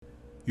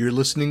You're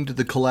listening to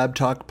the Collab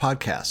Talk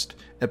podcast,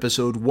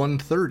 episode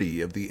 130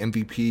 of the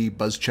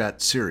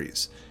MVPbuzzChat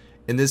series.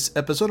 In this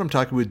episode, I'm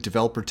talking with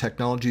Developer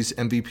Technologies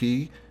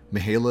MVP,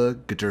 Mihaela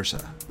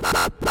Ghidersa.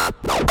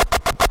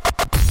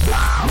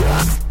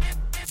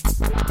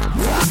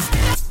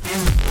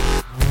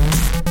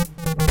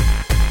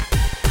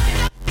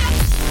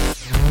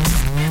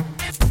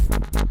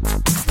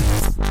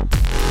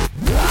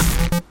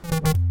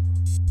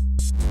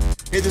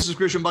 Hey, this is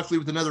Christian Buckley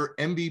with another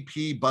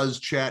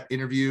MVPbuzzChat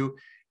interview.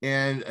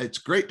 And it's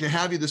great to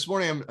have you this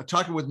morning. I'm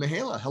talking with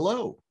Mihaela.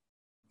 Hello.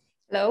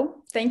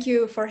 Hello. Thank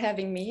you for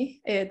having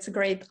me. It's a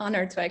great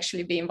honor to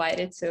actually be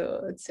invited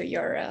to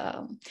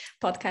your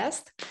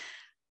podcast.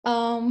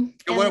 Why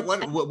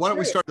don't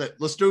we start that?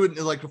 Let's do it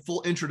in like a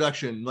full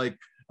introduction, like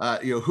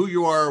who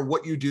you are,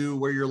 what you do,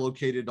 where you're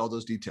located, all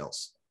those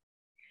details.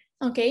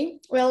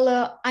 Okay.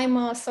 Well, I'm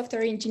a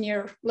software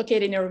engineer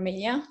located in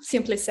Romania,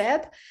 simply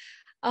said.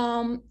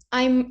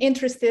 I'm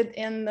interested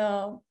in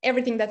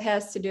everything that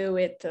has to do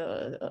with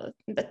the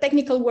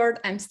technical world.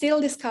 I'm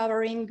still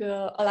discovering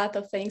a lot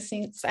of things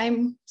since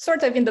I'm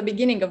sort of in the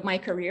beginning of my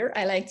career.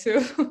 I like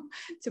to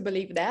to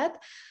believe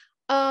that.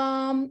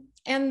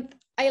 And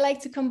I like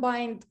to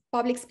combine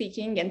public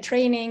speaking and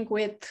training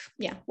with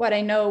what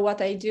I know, what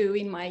I do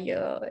in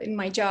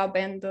my job,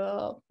 and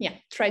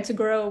try to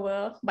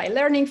grow by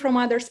learning from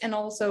others and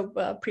also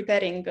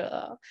preparing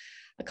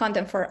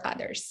content for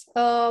others.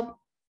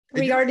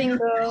 Regarding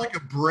you're like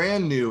a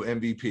brand new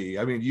MVP.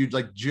 I mean, you'd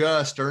like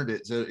just earned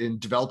it in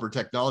developer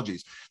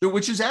technologies,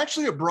 which is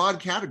actually a broad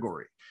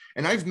category.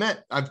 And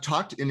I've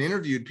talked and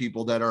interviewed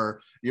people that are,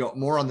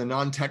 more on the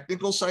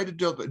non-technical side of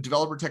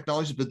developer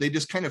technologies, but they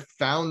just kind of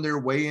found their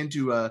way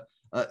into a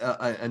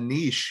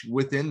niche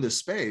within the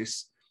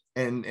space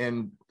and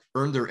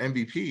earned their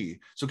MVP.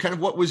 So kind of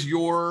what was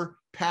your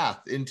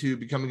path into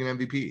becoming an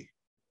MVP?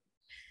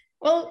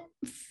 Well,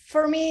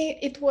 for me,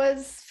 it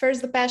was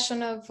first the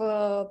passion of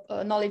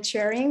knowledge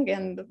sharing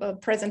and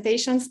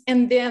presentations.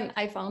 And then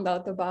I found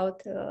out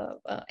about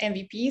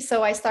MVP.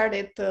 So I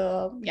started,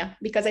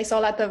 because I saw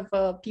a lot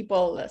of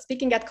people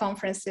speaking at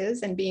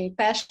conferences and being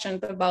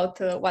passionate about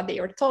what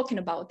they were talking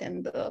about.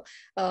 And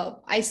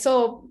I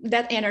saw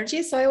that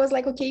energy. So I was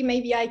like, okay,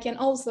 maybe I can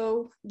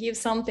also give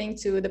something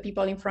to the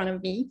people in front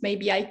of me.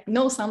 Maybe I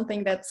know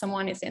something that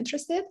someone is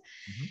interested.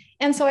 Mm-hmm.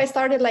 And so I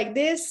started like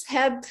this,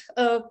 had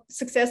a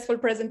successful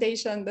presentation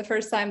the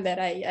first time that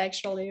I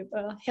actually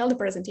held a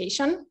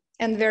presentation,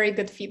 and very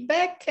good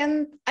feedback.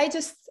 And I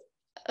just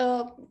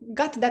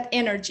got that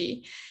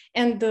energy,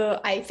 and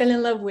I fell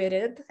in love with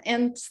it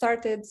and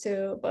started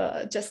to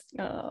just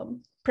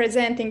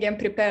presenting and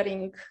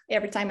preparing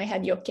every time I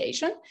had the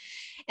occasion.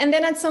 And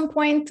then at some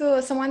point,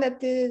 someone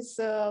that is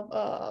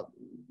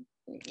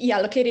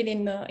located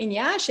in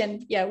Iași,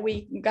 and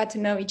we got to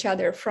know each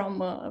other from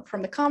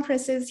the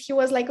conferences. He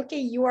was like, okay,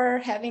 you are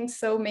having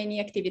so many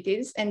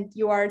activities and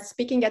you are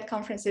speaking at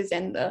conferences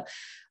and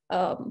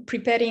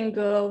preparing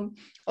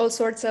all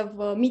sorts of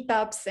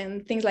meetups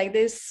and things like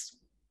this.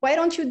 Why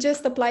don't you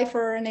just apply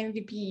for an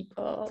MVP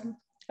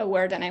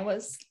award? And I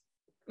was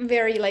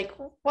very like,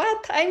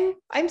 what?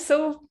 I'm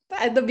so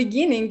at the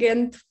beginning,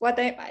 and what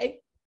I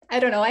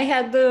don't know. I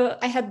had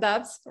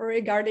doubts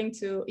regarding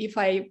to if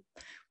I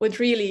would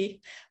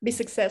really be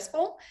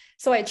successful.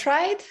 So I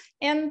tried,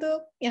 and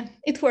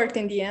it worked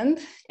in the end.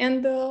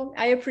 And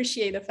I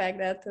appreciate the fact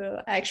that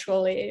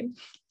actually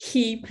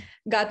he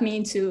got me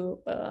into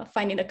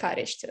finding the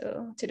courage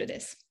to do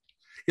this.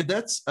 Yeah,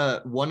 that's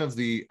one of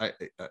the,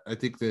 I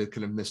think the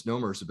kind of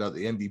misnomers about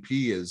the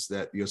MVP is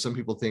that, some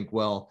people think,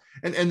 well,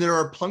 and there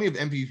are plenty of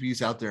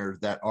MVPs out there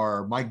that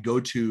are my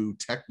go-to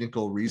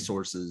technical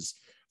resources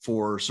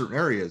for certain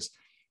areas,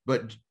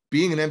 but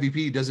being an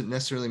MVP doesn't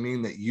necessarily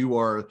mean that you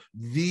are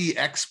the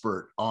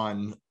expert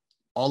on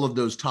all of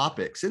those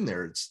topics in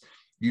there.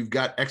 You've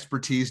got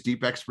expertise,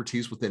 deep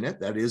expertise within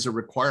it. That is a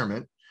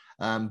requirement,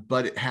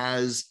 but it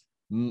has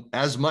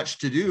as much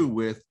to do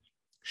with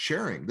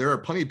sharing. There are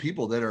plenty of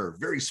people that are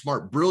very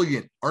smart,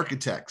 brilliant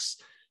architects,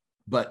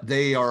 but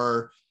they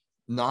are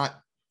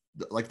not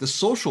like the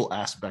social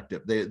aspect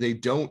of it. They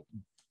don't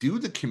do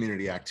the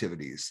community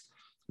activities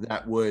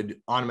that would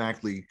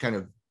automatically kind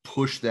of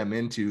push them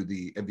into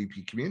the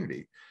MVP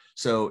community.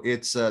 So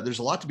it's there's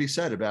a lot to be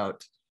said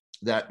about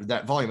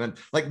that volume. And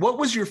like, what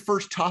was your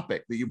first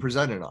topic that you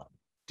presented on?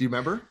 Do you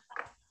remember?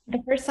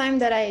 The first time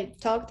that I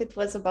talked, it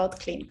was about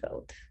clean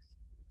code.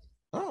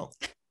 Oh.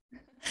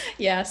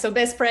 Yeah. So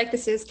best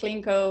practices,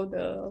 clean code,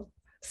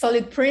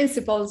 solid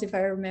principles, if I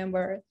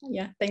remember.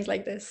 Yeah, things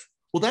like this.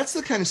 Well, that's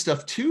the kind of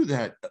stuff too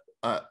that.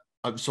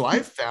 So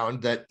I've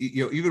found that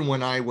even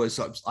when I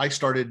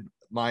started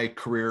my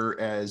career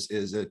as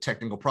a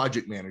technical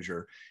project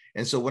manager.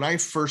 And so when I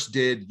first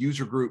did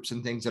user groups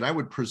and things, that I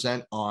would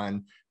present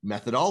on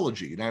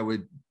methodology and I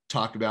would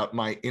talk about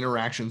my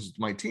interactions with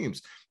my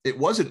teams. It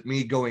wasn't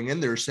me going in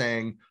there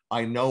saying,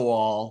 I know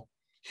all,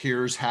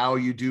 here's how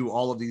you do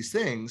all of these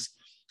things.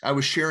 I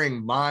was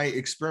sharing my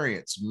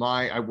experience.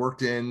 I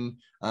worked in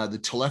the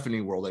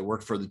telephony world. I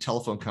worked for the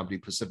telephone company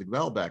Pacific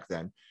Bell back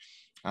then,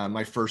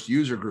 my first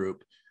user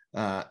group.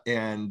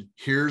 and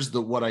here's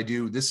what I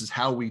do. This is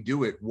how we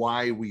do it,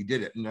 why we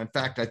did it. And in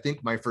fact, I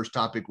think my first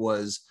topic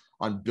was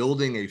on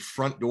building a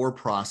front door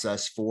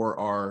process for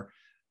our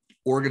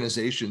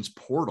organization's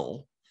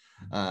portal,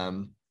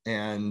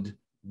 and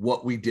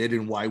what we did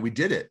and why we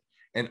did it.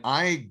 And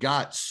I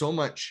got so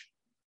much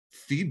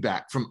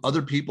feedback from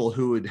other people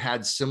who had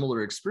had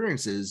similar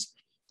experiences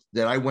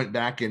that I went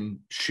back and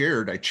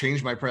shared. I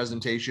changed my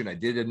presentation. I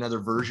did another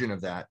version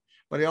of that,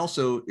 but I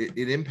also,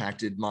 it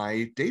impacted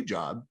my day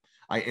job.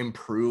 I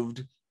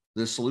improved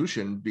the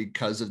solution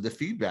because of the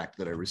feedback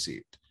that I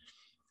received,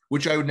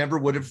 which I never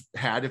would have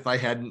had if I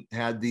hadn't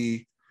had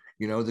the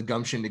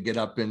gumption to get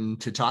up and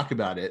to talk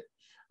about it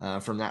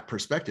from that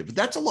perspective. But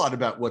that's a lot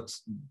about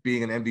what's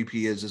being an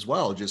MVP is as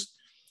well, just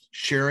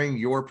sharing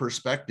your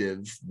perspective,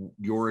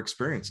 your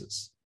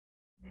experiences.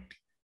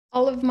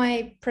 All of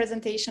my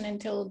presentation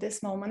until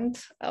this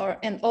moment,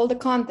 and all the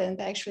content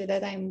actually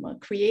that I'm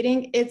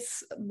creating,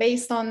 it's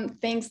based on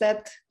things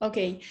that,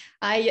 okay,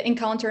 I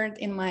encountered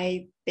in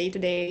my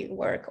day-to-day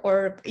work,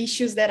 or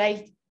issues that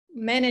I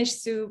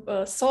managed to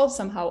solve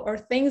somehow, or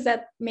things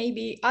that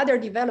maybe other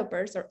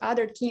developers or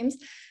other teams,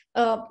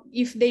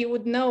 if they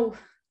would know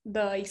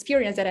the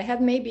experience that I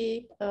had,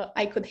 maybe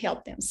I could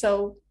help them.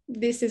 So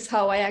this is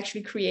how I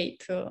actually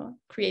create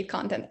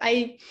content.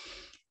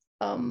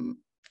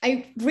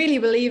 I really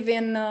believe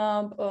in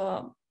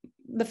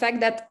the fact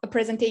that a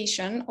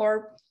presentation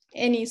or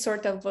any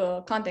sort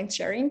of content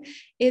sharing,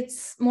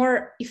 it's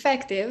more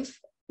effective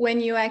when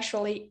you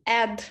actually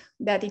add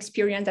that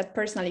experience, that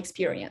personal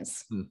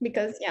experience,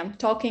 because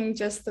talking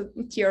just the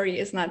theory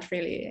is not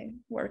really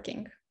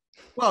working.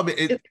 Well, I mean,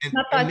 it's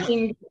not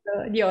touching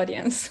the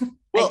audience.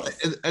 Well,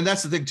 and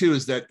that's the thing too,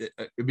 is that,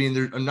 I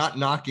mean, I'm not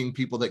knocking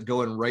people that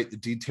go and write the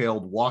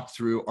detailed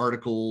walkthrough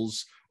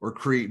articles or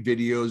create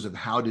videos of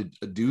how to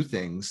do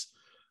things.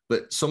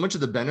 But so much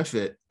of the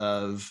benefit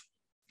of,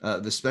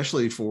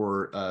 especially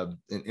for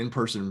an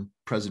in-person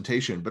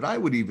presentation, but I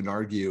would even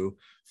argue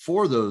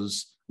for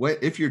those,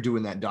 if you're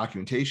doing that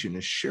documentation,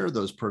 is share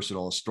those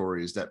personal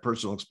stories, that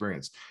personal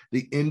experience,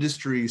 the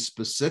industry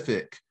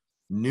specific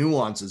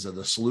nuances of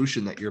the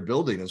solution that you're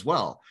building as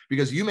well.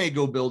 Because you may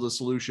go build a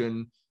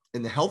solution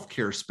in the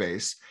healthcare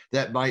space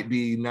that might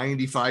be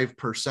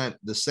 95%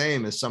 the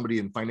same as somebody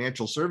in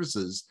financial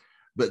services,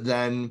 but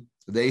then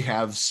they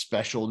have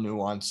special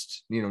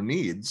nuanced,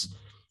 needs.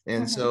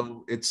 And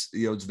so it's,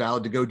 it's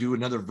valid to go do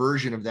another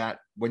version of that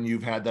when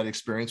you've had that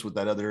experience with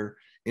that other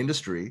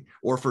industry,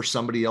 or for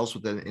somebody else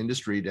within an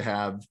industry to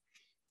have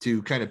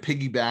to kind of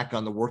piggyback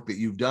on the work that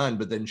you've done,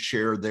 but then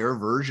share their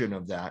version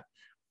of that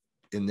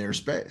in their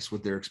space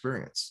with their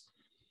experience.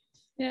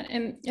 Yeah,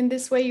 and in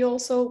this way, you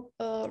also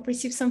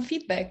receive some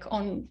feedback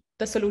on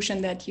the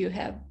solution that you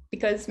have,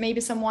 because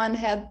maybe someone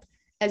had,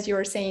 as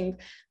you're saying,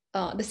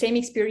 the same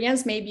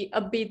experience, maybe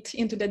a bit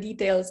into the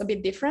details, a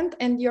bit different,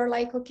 and you're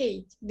like,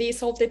 okay, they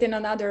solved it in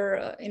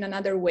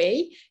another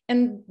way,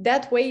 and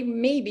that way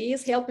maybe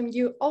is helping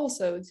you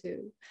also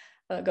to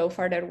go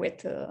further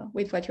with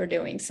what you're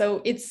doing.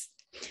 So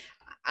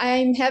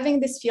I'm having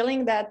this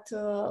feeling that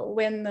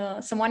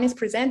when someone is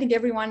presenting,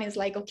 everyone is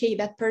like, okay,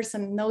 that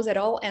person knows it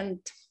all and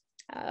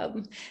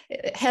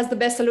has the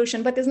best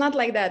solution, but it's not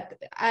like that.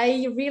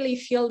 I really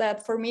feel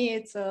that for me,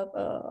 it's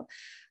a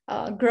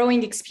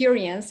growing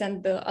experience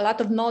and a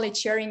lot of knowledge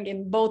sharing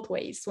in both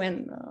ways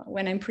when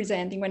I'm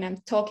presenting, when I'm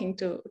talking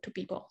to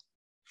people.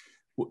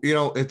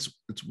 It's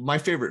my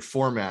favorite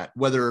format,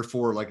 whether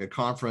for like a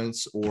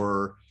conference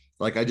or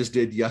like I just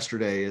did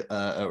yesterday,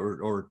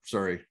 or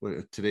sorry,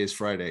 today is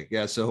Friday.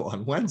 Yeah, so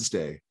on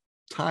Wednesday,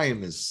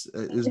 time is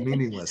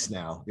meaningless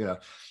now.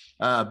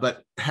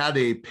 But had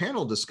a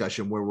panel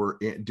discussion where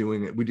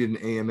we did an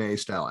AMA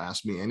style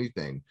Ask Me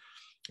Anything,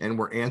 and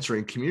we're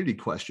answering community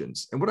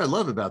questions. And what I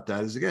love about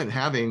that is, again,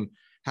 having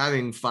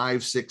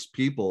 5-6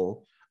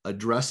 people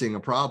addressing a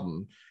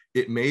problem.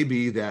 It may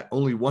be that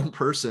only one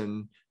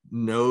person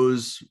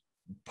knows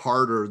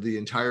part or the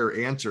entire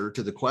answer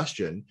to the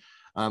question,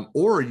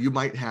 or you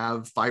might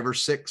have 5 or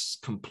 6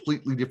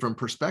 completely different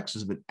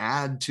perspectives, but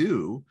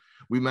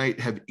we might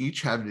have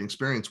each had an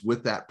experience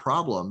with that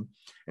problem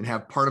and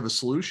have part of a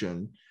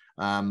solution,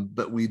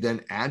 but we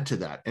then add to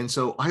that. And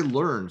so I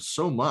learned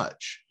so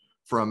much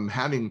from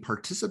having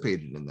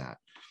participated in that.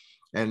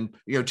 And,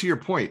 to your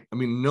point, I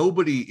mean,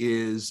 nobody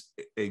is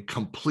a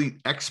complete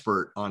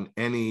expert on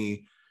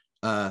any,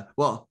 I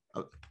was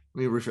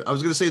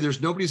going to say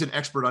nobody's an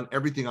expert on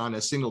everything on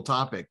a single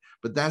topic,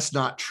 but that's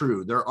not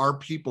true. There are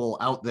people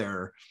out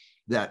there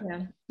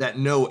that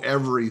know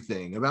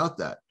everything about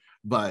that.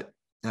 But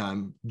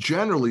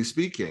generally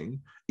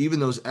speaking, even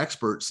those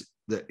experts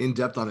that in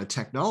depth on a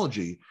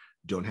technology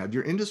don't have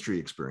your industry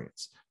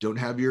experience, don't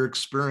have your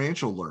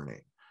experiential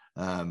learning,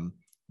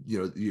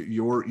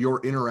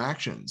 your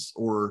interactions,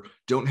 or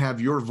don't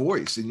have your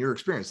voice in your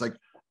experience. Like,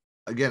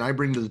 again, I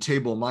bring to the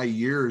table my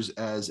years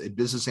as a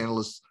business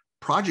analyst,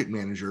 project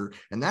manager,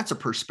 and that's a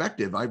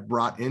perspective I've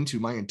brought into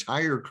my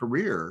entire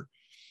career.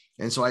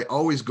 And so I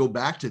always go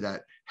back to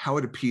that. How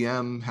would a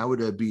PM, how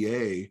would a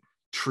BA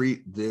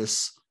treat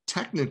this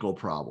technical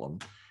problem?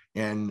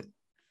 And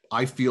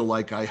I feel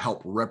like I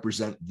help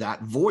represent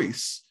that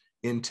voice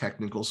in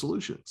technical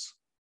solutions.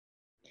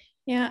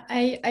 Yeah,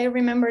 I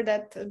remember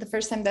that the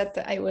first time that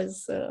I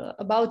was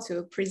about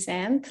to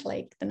present,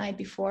 like the night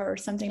before or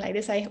something like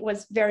this, I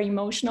was very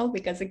emotional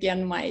because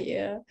again,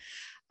 my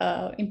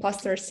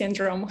imposter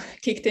syndrome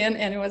kicked in,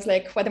 and it was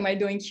like, what am I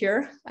doing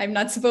here? I'm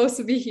not supposed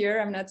to be here.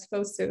 I'm not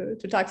supposed to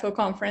talk to a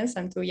conference.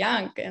 I'm too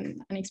young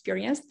and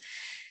inexperienced.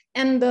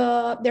 And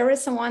there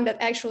is someone that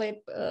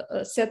actually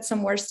said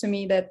some words to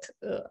me that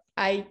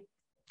I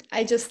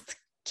just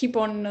keep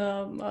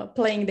on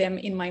playing them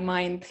in my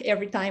mind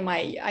every time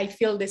I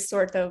feel this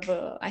sort of,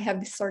 I have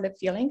this sort of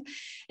feeling.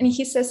 And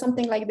he says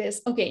something like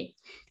this, okay,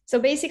 so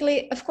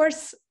basically, of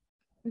course,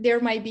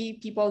 there might be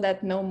people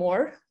that know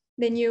more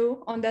than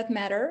you on that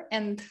matter.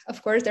 And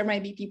of course, there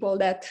might be people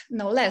that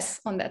know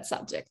less on that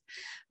subject.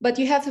 But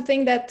you have to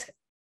think that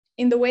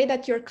in the way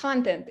that your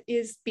content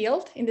is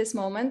built in this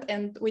moment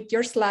and with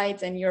your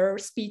slides and your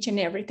speech and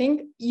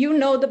everything, you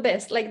know the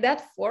best. Like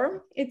that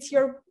form, it's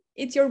your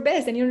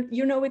best, and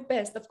you know it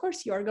best. Of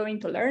course, you are going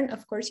to learn.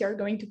 Of course, you are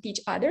going to teach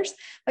others,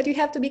 but you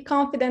have to be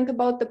confident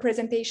about the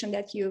presentation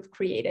that you've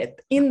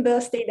created in the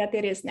state that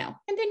it is now.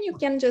 And then you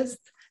can just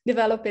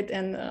develop it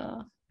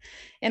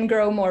and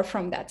grow more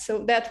from that.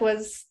 So that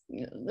was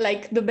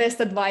like the best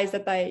advice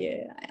that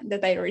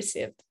I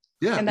received.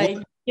 Yeah, and I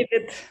give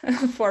it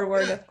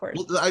forward, of course.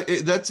 Well,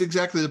 that's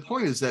exactly the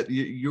point, is that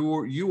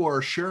you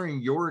are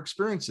sharing your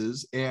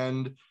experiences,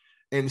 and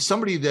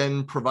somebody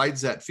then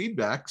provides that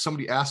feedback.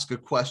 Somebody asks a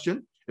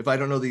question, if I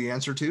don't know the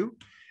answer to,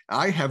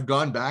 I have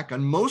gone back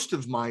on most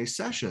of my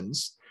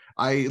sessions.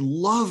 I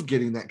love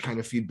getting that kind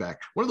of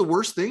feedback. One of the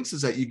worst things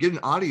is that you get an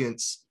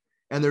audience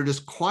and they're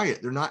just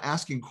quiet. They're not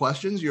asking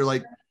questions. You're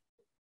like,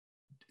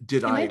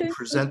 did I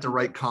present the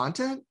right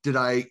content? Did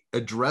I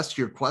address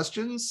your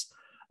questions?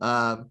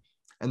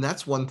 And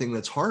that's one thing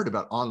that's hard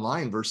about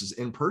online versus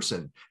in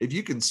person. If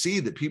you can see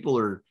that people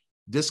are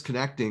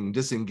disconnecting,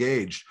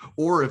 disengaged,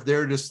 or if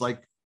they're just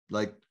like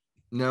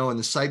no, in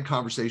the side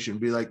conversation,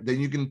 be like, then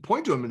you can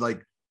point to them and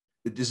like,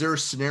 is there a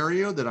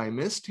scenario that I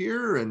missed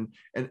here? And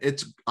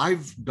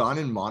I've gone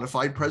and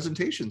modified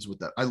presentations with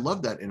that. I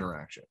love that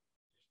interaction.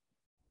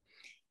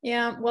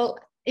 Yeah, well,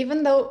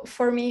 even though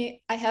for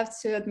me, I have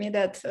to admit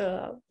that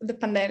the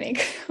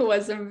pandemic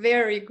was a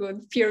very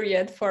good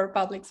period for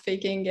public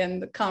speaking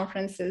and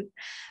conferences,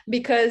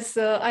 because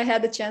I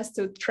had the chance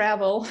to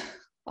travel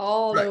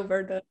all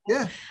over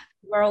the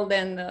world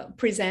and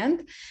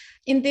present.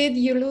 Indeed,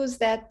 you lose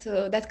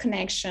that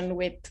connection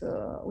with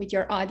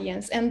your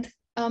audience. And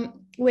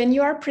when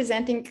you are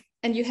presenting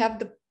and you have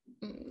the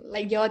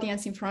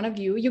audience in front of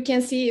you, you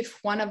can see if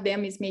one of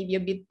them is maybe a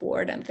bit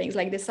bored and things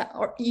like this,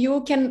 or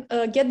you can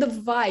get the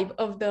vibe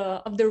of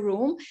the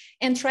room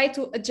and try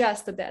to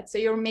adjust to that. So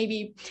you're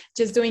maybe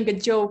just doing a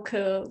joke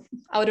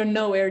out of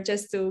nowhere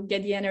just to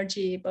get the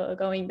energy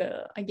going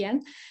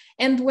again.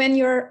 And when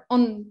you're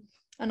on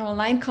an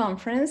online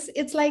conference,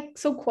 it's like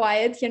so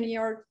quiet and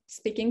you're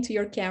speaking to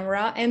your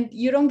camera and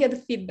you don't get the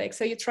feedback.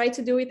 So you try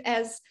to do it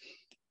as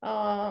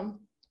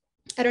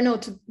I don't know,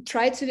 to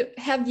try to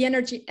have the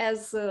energy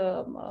as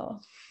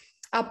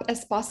up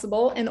as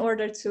possible in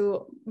order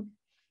to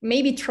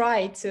maybe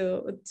try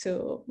to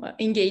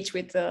engage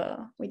with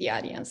the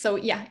audience. So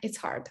yeah, it's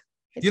hard.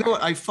 You know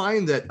what? I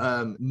find that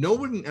no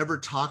one ever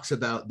talks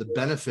about the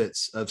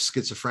benefits of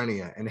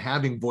schizophrenia and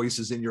having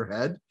voices in your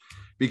head,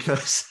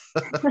 because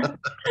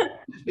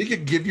you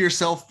could give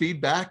yourself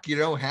feedback,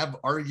 have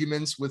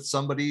arguments with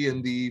somebody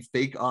in the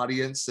fake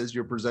audience as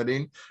you're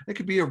presenting. It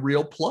could be a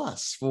real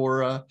plus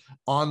for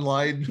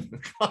online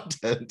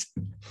content.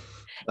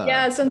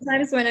 Yeah,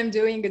 sometimes when I'm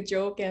doing a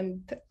joke,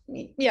 and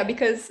yeah,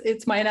 because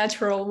it's my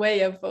natural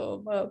way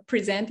of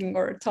presenting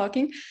or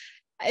talking,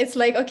 it's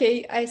like,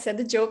 okay, I said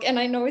the joke and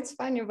I know it's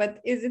funny, but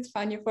is it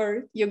funny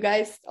for you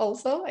guys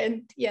also?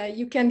 And yeah,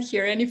 you can't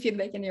hear any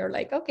feedback and you're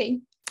like,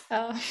 okay,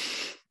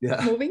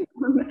 moving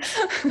on.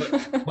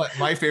 but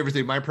my favorite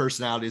thing, my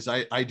personality is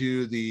I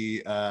do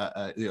the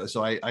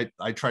so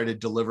I try to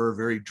deliver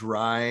very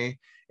dry,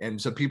 and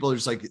so people are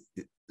just like,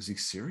 is he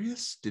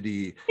serious? Did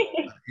he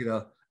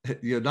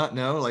not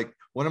know? Like,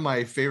 one of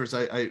my favorites,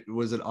 I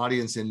was an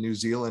audience in New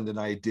Zealand, and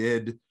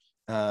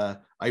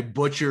I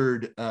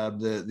butchered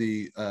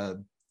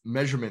the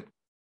measurement,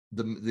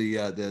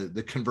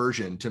 the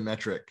conversion to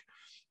metric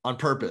on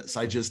purpose.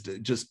 I just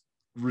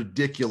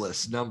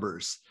ridiculous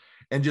numbers,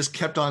 and just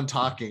kept on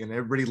talking, and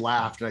everybody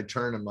laughed, and I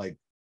turned, I'm like,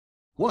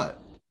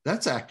 what?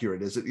 That's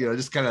accurate, is it?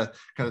 Just kind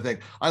of thing.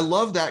 I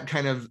love that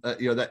kind of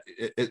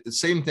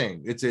same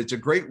thing. It's a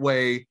great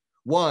way,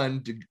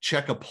 one, to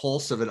check a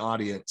pulse of an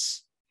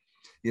audience.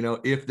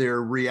 If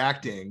they're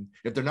reacting,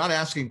 if they're not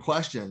asking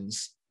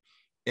questions,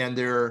 and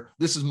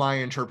this is my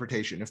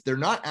interpretation, if they're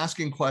not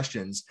asking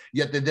questions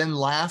yet they then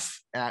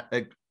laugh at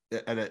a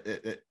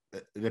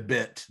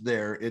bit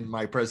there in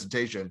my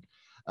presentation,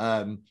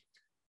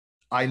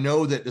 I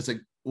know that it's like,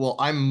 well,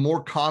 I'm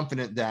more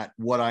confident that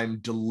what I'm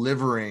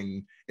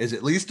delivering is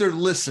at least they're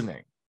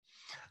listening,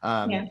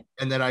 and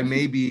that I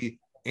may be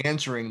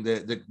answering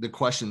the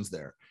questions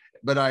there.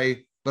 But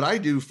but I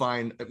do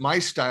find my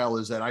style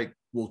is that I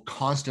will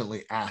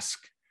constantly ask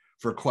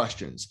for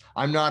questions.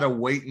 I'm not a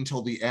wait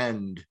until the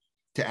end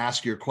to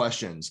ask your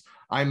questions.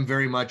 I'm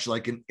very much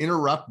like an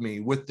interrupt me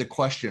with the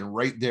question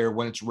right there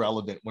when it's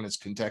relevant, when it's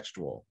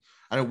contextual.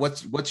 I don't know,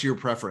 what's your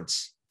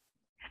preference?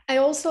 I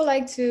also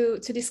like to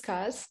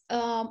discuss,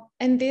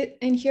 and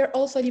here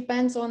also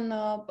depends on.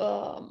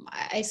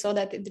 I saw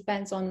that it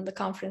depends on the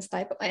conference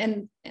type,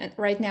 and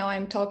right now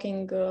I'm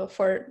talking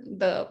for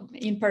the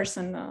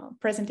in-person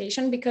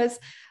presentation, because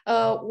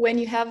when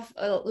you have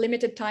a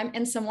limited time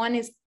and someone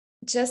is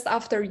just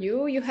after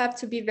you, you have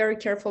to be very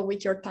careful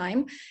with your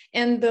time,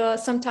 and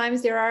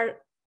sometimes there are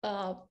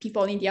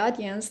people in the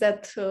audience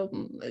that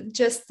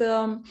just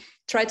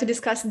try to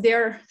discuss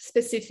their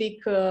specific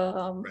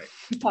Right.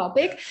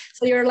 topic.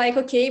 So you're like,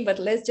 okay, but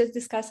let's just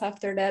discuss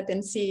after that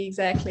and see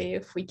exactly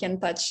if we can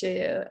touch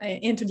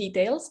into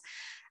details.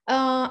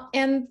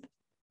 And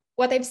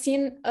what I've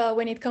seen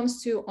when it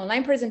comes to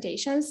online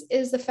presentations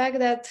is the fact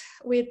that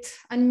with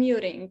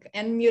unmuting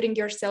and muting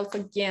yourself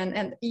again,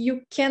 and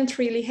you can't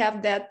really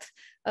have that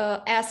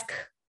ask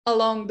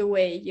along the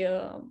way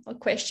a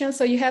question,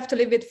 so you have to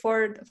leave it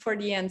for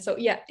the end. So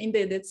yeah,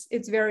 indeed,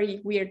 it's very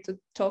weird to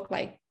talk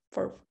like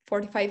for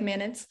 45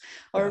 minutes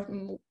or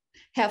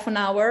half an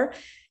hour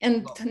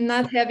and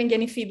not having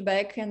any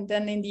feedback, and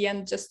then in the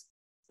end just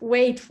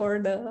wait for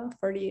the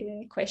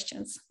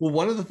questions. Well,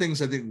 one of the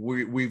things I think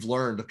we've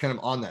learned kind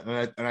of on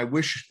that, and I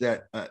wish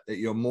that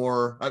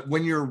more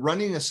when you're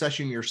running a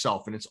session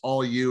yourself and it's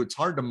all you, it's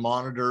hard to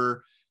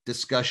monitor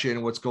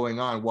discussion, what's going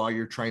on while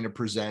you're trying to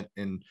present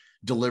and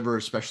deliver,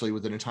 especially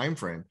within a time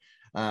frame.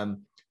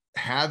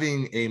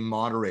 Having a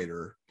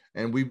moderator,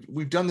 and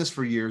we've done this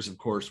for years, of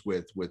course,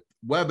 with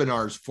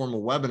webinars,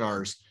 formal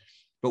webinars,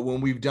 but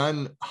when we've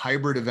done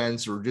hybrid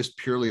events or just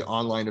purely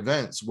online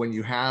events, when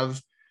you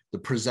have the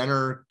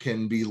presenter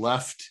can be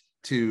left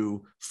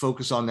to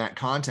focus on that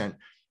content,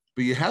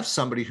 but you have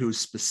somebody who's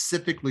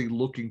specifically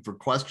looking for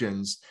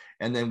questions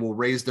and then will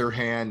raise their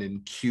hand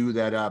and queue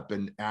that up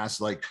and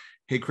ask like,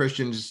 hey,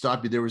 Christian, just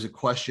stop you. There was a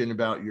question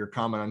about your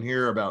comment on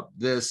here about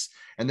this,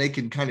 and they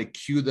can kind of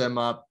queue them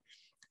up.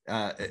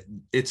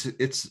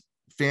 It's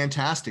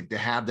fantastic to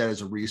have that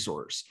as a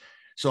resource.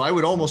 So I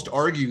would almost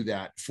argue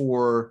that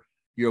for,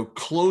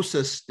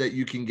 closest that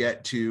you can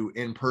get to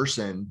in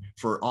person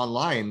for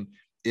online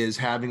is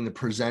having the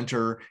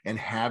presenter and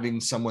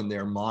having someone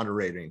there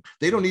moderating.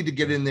 They don't need to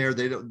get in there.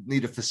 They don't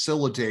need to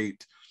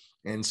facilitate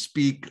and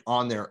speak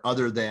on there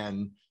other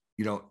than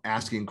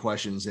asking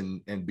questions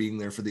and being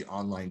there for the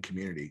online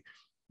community.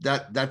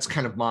 That's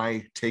kind of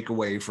my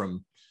takeaway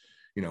from,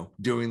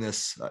 doing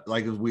this,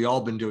 like we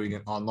all been doing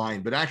it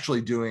online, but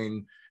actually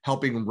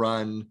helping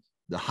run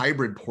the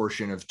hybrid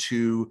portion of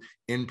 2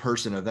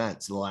 in-person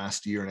events the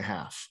last year and a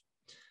half.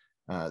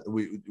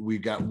 We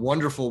got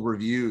wonderful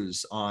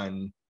reviews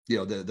on,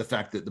 the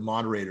fact that the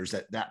moderators,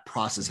 that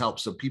process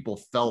helped. So people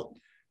felt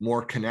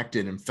more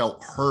connected and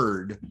felt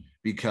heard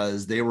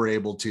because they were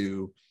able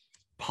to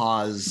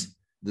pause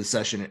the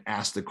session and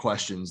ask the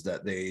questions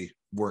that they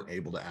weren't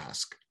able to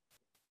ask.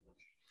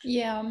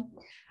 Yeah,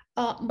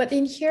 but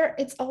in here,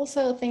 it's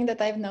also a thing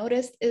that I've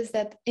noticed is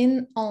that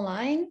in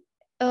online,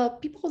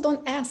 people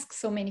don't ask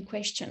so many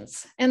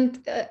questions. And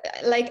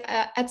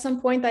at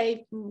some point,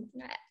 I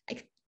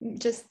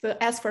just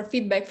asked for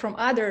feedback from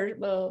other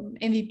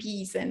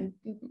MVPs. And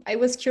I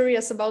was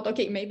curious about,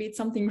 okay, maybe it's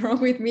something wrong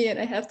with me and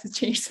I have to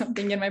change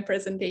something in my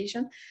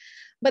presentation.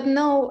 But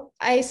no,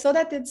 I saw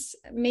that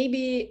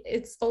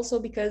it's also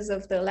because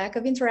of the lack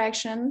of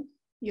interaction.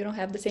 You don't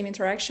have the same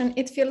interaction.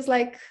 It feels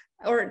like,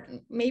 or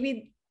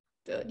maybe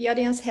the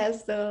audience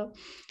has the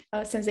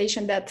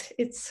sensation that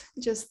it's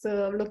just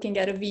looking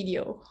at a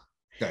video,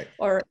 right,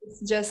 or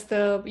it's just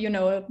a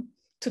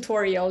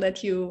tutorial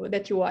that you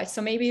watch.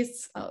 So maybe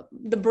it's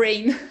the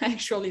brain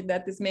actually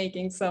that is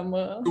making some.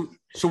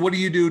 So what do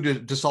you do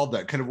to solve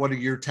that? Kind of what are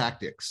your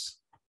tactics?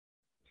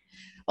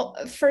 Well,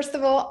 first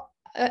of all,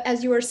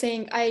 as you were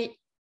saying, I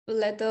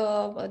let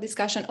the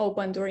discussion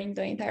open during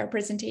the entire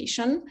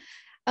presentation.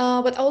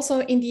 But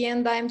also in the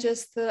end, I'm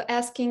just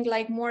asking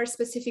like more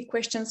specific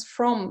questions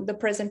from the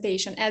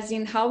presentation, as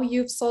in how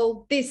you've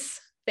solved this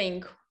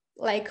thing.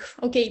 Like,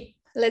 okay,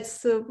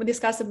 let's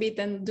discuss a bit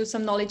and do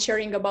some knowledge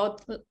sharing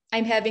about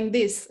I'm having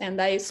this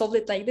and I solved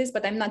it like this,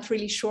 but I'm not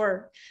really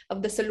sure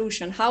of the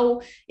solution.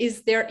 How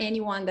is there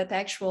anyone that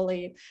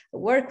actually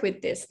work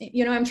with this?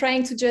 I'm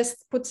trying to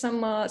just put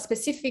some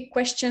specific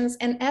questions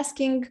and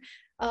asking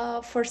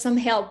for some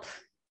help,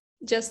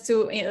 just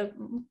to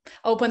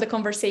open the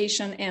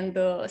conversation and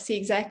see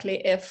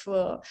exactly if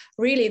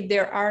really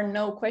there are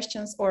no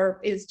questions,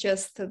 or is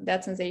just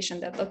that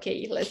sensation that,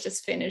 okay, let's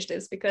just finish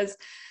this because,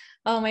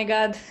 oh my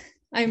God,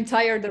 I'm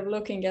tired of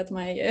looking at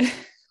my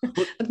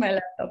at my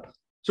laptop.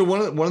 So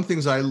one of the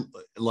things I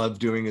love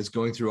doing is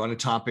going through on a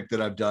topic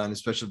that I've done,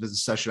 especially if it's a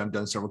session I've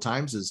done several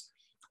times, is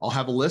I'll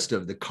have a list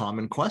of the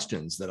common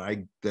questions that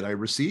I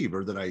receive,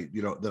 or that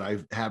I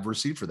have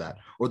received for that,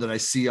 or that I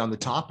see on the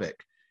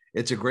topic.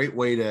 It's a great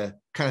way to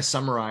kind of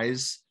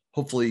summarize.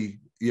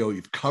 Hopefully,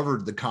 you've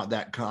covered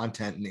that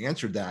content and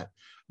answered that,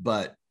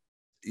 but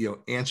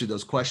answer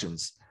those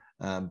questions.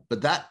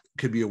 But that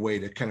could be a way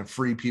to kind of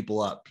free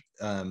people up,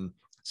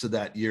 so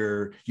that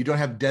you don't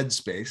have dead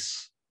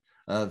space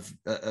of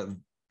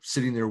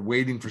sitting there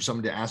waiting for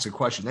someone to ask a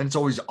question. Then it's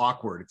always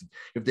awkward.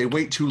 If they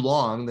wait too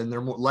long, then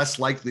they're less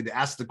likely to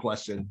ask the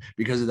question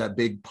because of that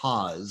big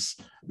pause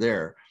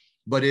there.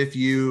 But if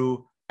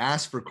you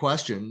ask for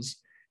questions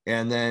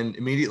and then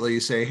immediately you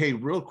say, hey,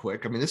 real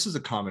quick, I mean, this is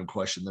a common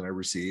question that I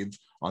received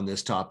on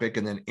this topic,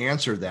 and then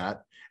answer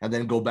that, and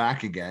then go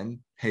back again.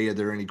 Hey, are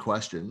there any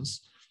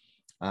questions?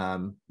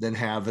 Then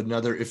have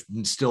another, if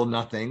still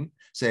nothing,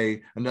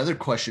 say another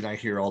question I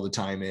hear all the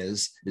time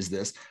is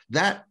this.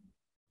 That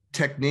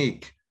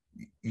technique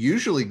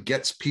usually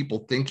gets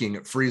people thinking.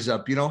 It frees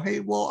up, hey,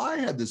 well, I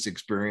had this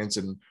experience,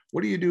 and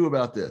what do you do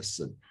about this?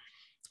 And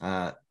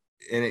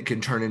it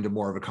can turn into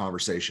more of a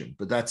conversation.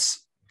 But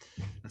that's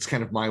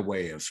kind of my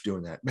way of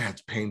doing that. Man,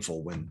 it's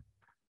painful when.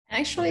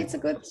 Actually, it's a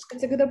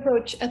good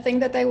approach. A thing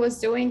that I was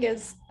doing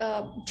is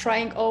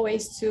trying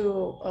always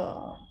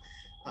to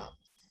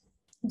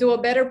do a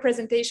better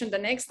presentation the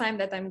next time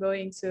that I'm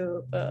going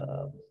to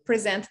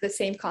present the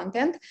same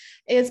content,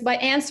 is by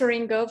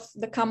answering of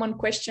the common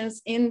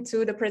questions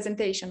into the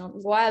presentation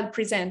while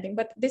presenting.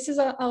 But this is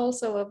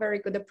also a very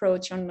good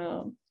approach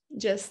on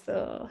just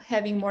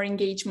having more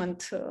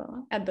engagement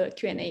at the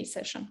Q&A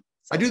session.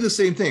 I do the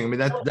same thing. I mean,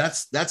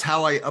 that's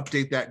how I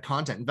update that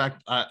content. In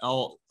fact,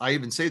 I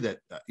even say that,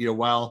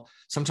 while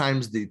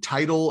sometimes the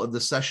title of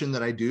the session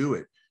that I do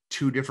at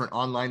 2 different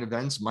online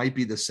events might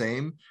be the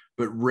same,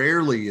 but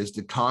rarely is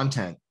the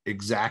content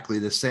exactly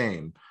the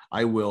same.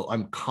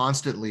 I'm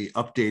constantly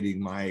updating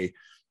my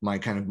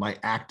kind of my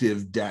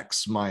active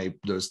decks,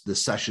 the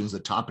sessions, the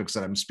topics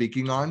that I'm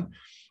speaking on.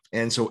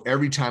 And so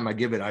every time I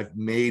give it, I've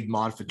made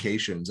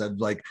modifications. I've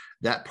like,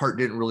 that part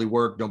didn't really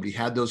work. Nobody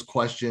had those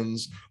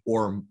questions,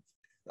 or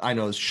I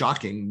know it's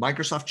shocking,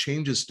 Microsoft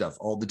changes stuff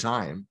all the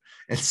time.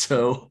 And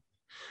so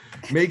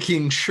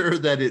making sure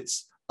that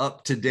it's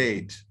up to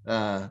date,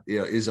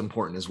 is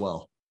important as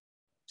well.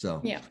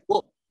 So, yeah.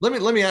 Well,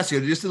 let me ask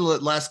you just in the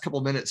last couple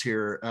of minutes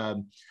here.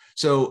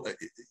 So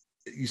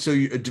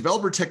you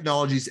developer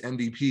technologies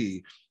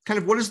MVP, kind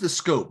of what is the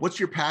scope? What's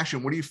your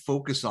passion? What do you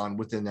focus on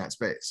within that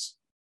space?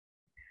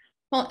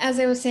 Well, as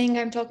I was saying,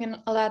 I'm talking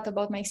a lot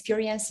about my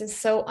experiences.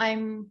 So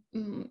I'm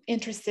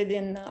interested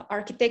in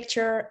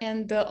architecture,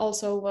 and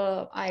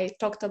also I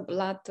talked a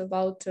lot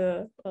about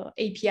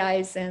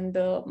APIs and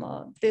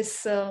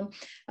this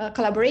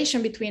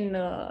collaboration between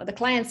the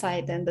client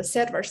side and the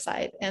server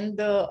side,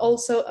 and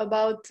also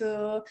about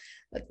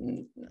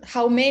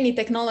how many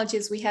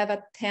technologies we have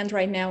at hand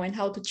right now and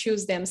how to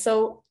choose them.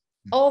 So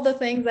all the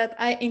things that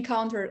I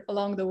encountered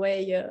along the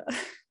way,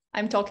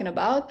 I'm talking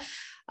about.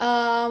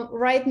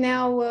 Right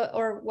now,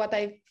 or what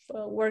I've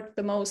worked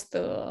the most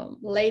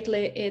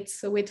lately,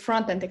 it's with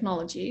front-end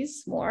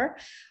technologies more,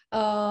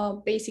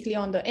 basically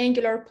on the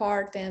Angular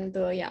part, and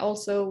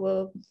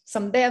also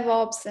some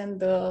DevOps,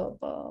 and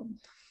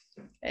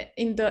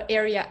in the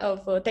area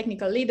of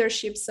technical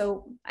leadership.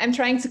 So I'm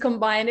trying to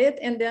combine it,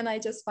 and then I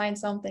just find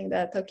something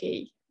that,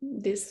 okay,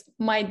 this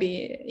might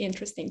be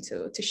interesting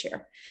to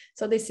share.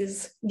 So this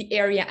is the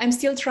area I'm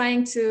still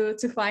trying to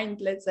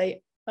find, let's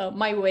say,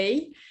 my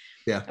way.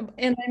 Yeah,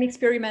 and I'm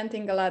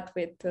experimenting a lot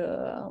with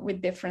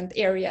different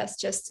areas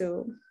just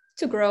to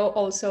grow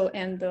also,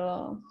 and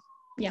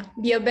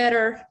be a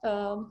better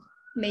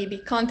maybe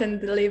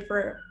content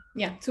deliverer.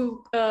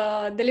 To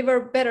deliver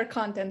better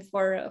content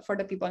for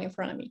the people in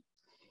front of me.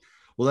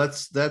 Well,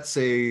 that's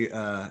a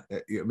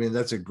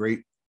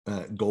great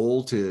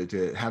goal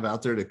to have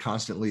out there, to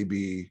constantly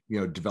be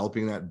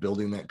developing that,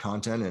 building that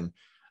content. And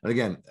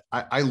again,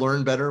 I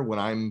learn better when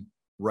I'm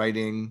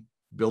writing,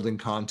 building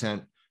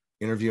content,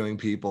 interviewing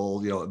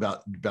people,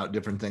 about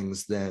different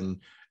things, than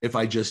if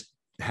I just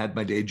had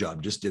my day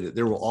job, just did it.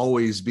 There will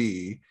always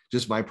be,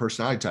 just my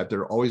personality type, there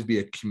will always be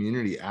a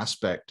community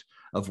aspect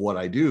of what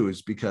I do,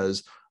 is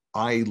because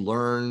I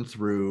learn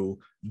through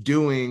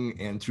doing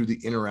and through the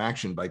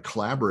interaction by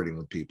collaborating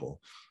with people.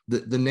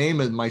 The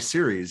name of my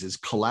series is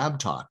Collab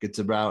Talk. It's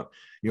about,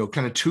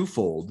 kind of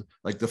twofold.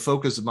 Like the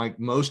focus of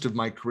most of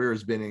my career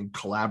has been in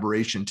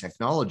collaboration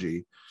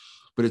technology,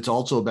 but it's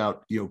also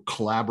about,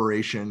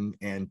 collaboration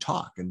and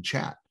talk and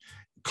chat.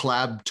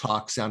 Collab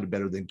Talk sounded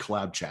better than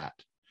collab chat.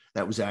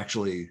 That was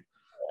actually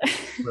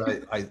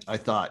what I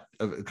thought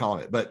of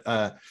calling it. But,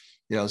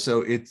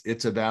 so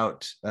it's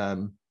about,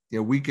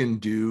 we can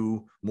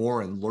do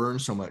more and learn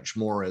so much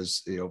more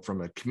as,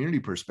 from a community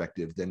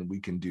perspective than we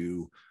can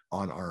do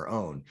on our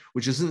own,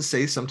 which isn't to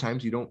say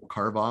sometimes you don't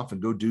carve off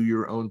and go do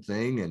your own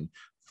thing and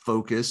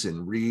focus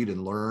and read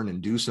and learn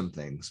and do some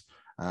things.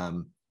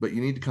 But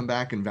you need to come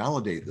back and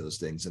validate those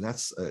things. And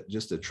that's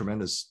just a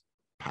tremendous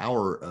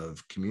power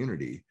of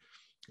community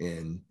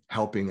in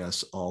helping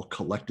us all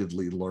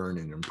collectively learn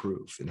and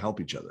improve and help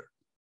each other.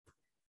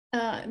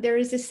 There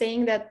is a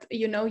saying that,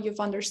 you've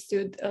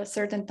understood a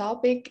certain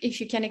topic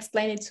if you can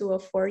explain it to a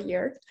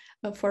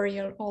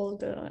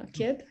 4-year-old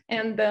kid.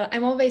 And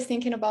I'm always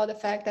thinking about the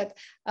fact that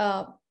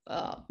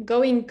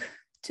going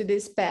to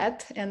this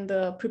path, and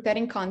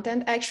preparing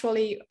content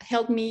actually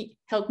helped me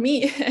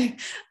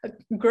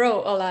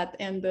grow a lot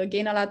and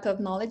gain a lot of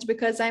knowledge,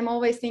 because I'm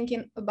always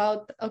thinking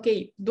about,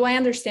 okay, do I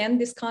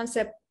understand this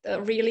concept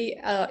really?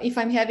 If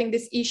I'm having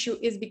this issue,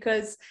 is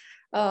because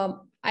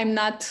I'm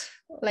not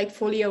like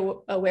fully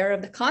aware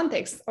of the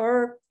context,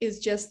 or is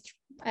just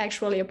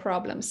actually a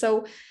problem.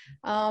 So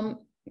a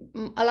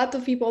lot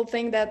of people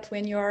think that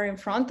when you are in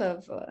front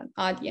of an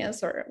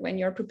audience, or when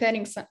you're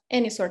preparing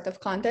any sort of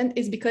content,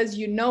 is because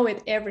you know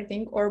it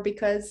everything, or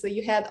because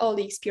you had all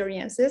the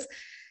experiences.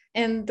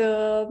 And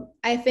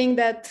I think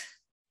that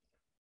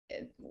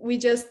we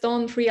just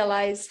don't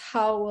realize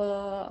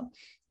how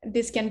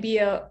this can be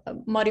a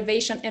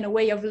motivation and a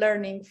way of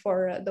learning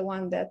for the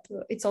one that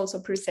it's also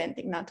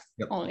presenting, not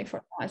only for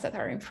the ones that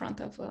are in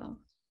front of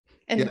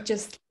and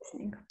just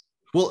listening.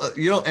 Well,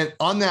 and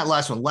on that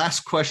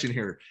last question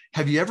here,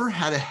 have you ever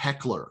had a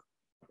heckler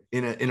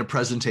in a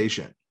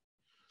presentation,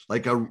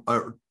 like a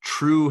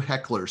true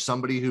heckler,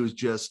 somebody who's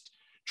just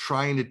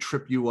trying to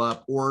trip you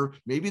up, or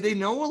maybe they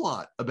know a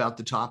lot about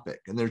the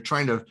topic and they're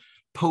trying to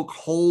poke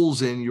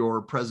holes in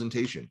your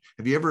presentation?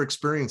 Have you ever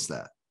experienced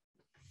that?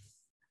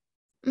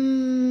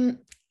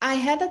 I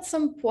had at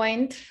some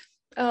point,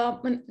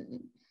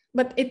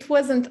 but it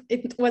wasn't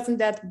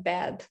that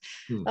bad.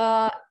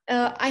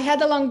 I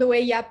had along the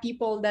way,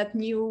 people that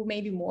knew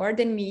maybe more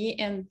than me,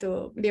 and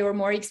they were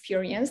more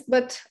experienced,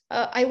 but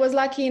I was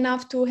lucky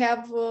enough to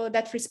have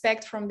that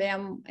respect from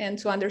them, and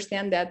to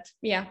understand that,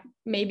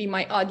 maybe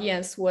my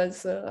audience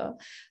was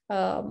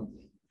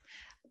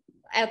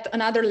at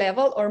another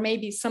level, or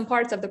maybe some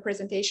parts of the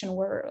presentation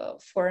were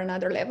for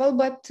another level.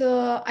 But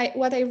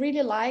what I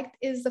really liked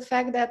is the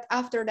fact that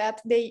after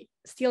that, they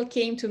still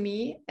came to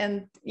me,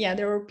 and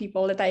there were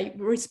people that I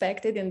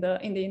respected in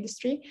the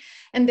industry,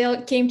 and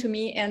they came to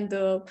me and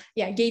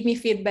gave me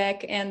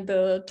feedback, and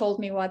told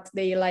me what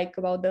they like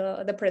about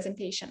the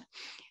presentation.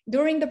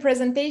 During the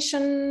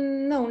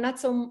presentation, no, not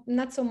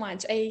so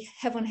much. I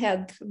haven't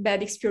had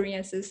bad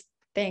experiences.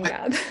 Thank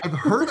God. I've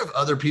heard of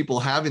other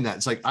people having that.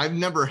 It's like, I've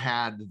never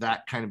had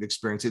that kind of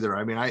experience either.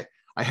 I mean, I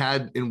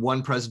had in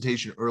one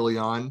presentation early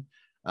on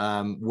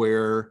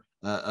where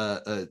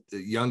a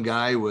young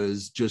guy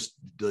was just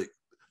like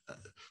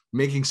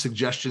making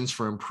suggestions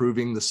for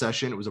improving the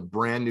session. It was a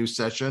brand new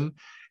session,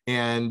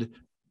 and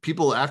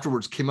people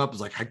afterwards came up, was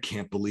like, I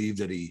can't believe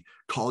that he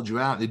called you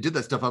out. They did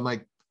that stuff. I'm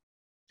like,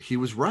 he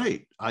was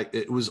right.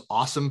 It was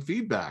awesome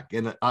feedback.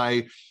 And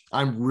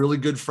I'm really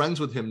good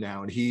friends with him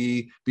now. And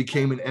he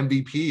became an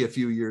MVP a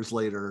few years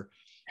later.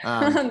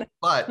 But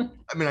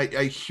I mean,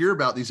 I hear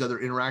about these other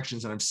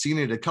interactions, and I've seen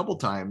it a couple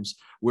times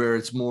where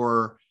it's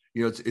more,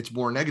 it's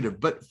more negative.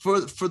 But for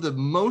the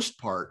most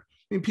part,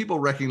 I mean, people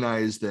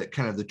recognize that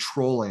kind of the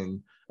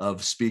trolling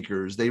of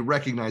speakers, they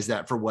recognize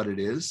that for what it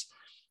is.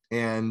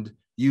 And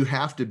you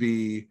have to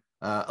be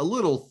a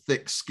little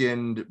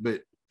thick-skinned, but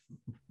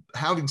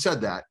having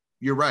said that,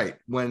 you're right.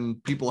 When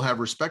people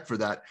have respect for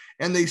that,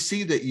 and they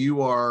see that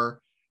you are,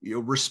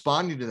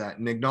 responding to that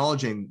and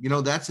acknowledging,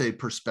 that's a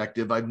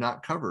perspective I've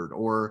not covered,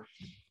 or,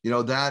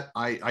 that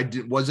I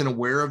wasn't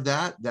aware of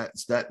that.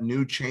 That's that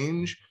new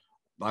change.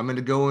 I'm going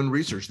to go and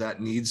research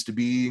that. Needs to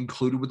be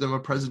included within my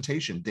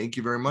presentation. Thank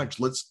you very much.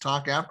 Let's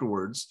talk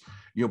afterwards.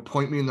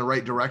 Point me in the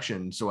right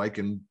direction so I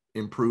can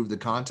improve the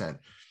content.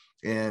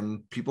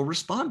 And people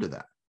respond to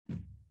that.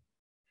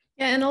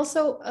 Yeah, and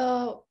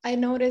also I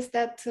noticed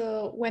that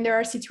when there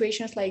are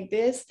situations like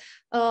this,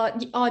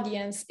 the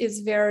audience is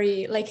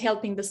very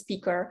helping the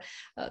speaker.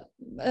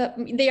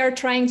 They are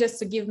trying just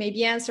to give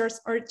maybe answers,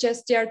 or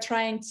just they are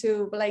trying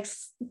to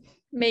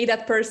make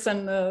that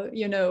person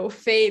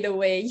fade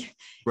away,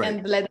 right,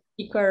 and let the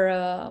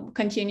speaker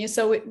continue.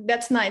 So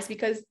that's nice,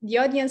 because the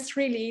audience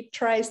really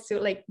tries to,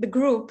 the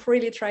group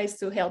really tries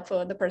to help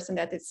the person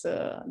that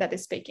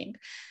is speaking,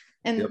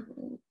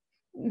 and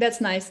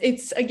that's nice.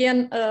 It's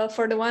again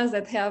for the ones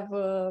that have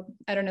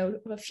I don't know,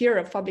 a fear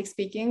of public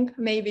speaking.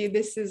 Maybe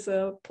this is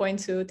a point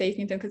to take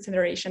into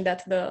consideration,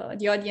 that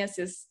the audience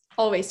is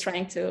always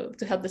trying to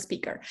help the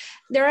speaker.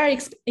 There are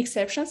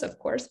exceptions, of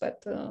course,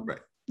 but right,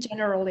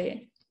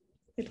 generally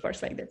it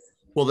works like this.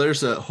 Well,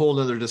 there's a whole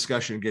other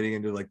discussion getting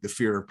into the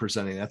fear of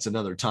presenting. That's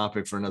another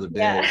topic for another day.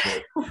 Yeah.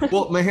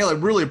 Well, Mihaela, I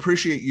really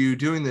appreciate you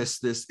doing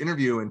this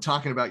interview and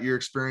talking about your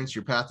experience,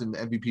 your path in the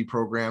MVP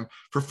program.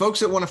 For folks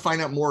that want to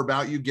find out more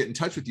about you, get in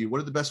touch with you, what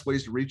are the best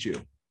ways to reach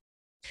you?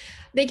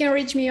 They can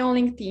reach me on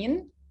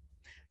LinkedIn.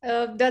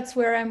 That's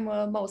where I'm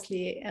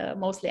mostly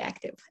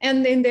active.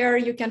 And in there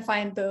you can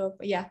find a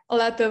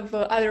lot of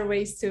other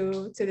ways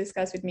to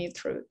discuss with me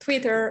through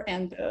Twitter,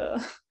 and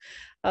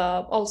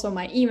also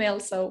my email.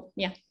 So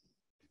yeah.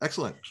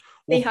 Excellent.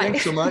 Well,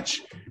 thanks so much.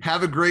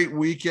 Have a great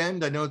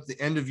weekend. I know it's the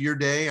end of your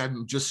day.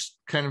 I'm just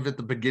kind of at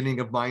the beginning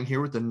of mine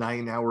here with the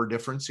 9-hour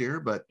difference here,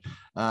 but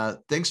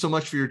thanks so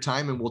much for your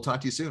time, and we'll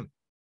talk to you soon.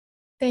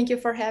 Thank you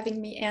for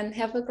having me, and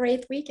have a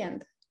great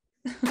weekend.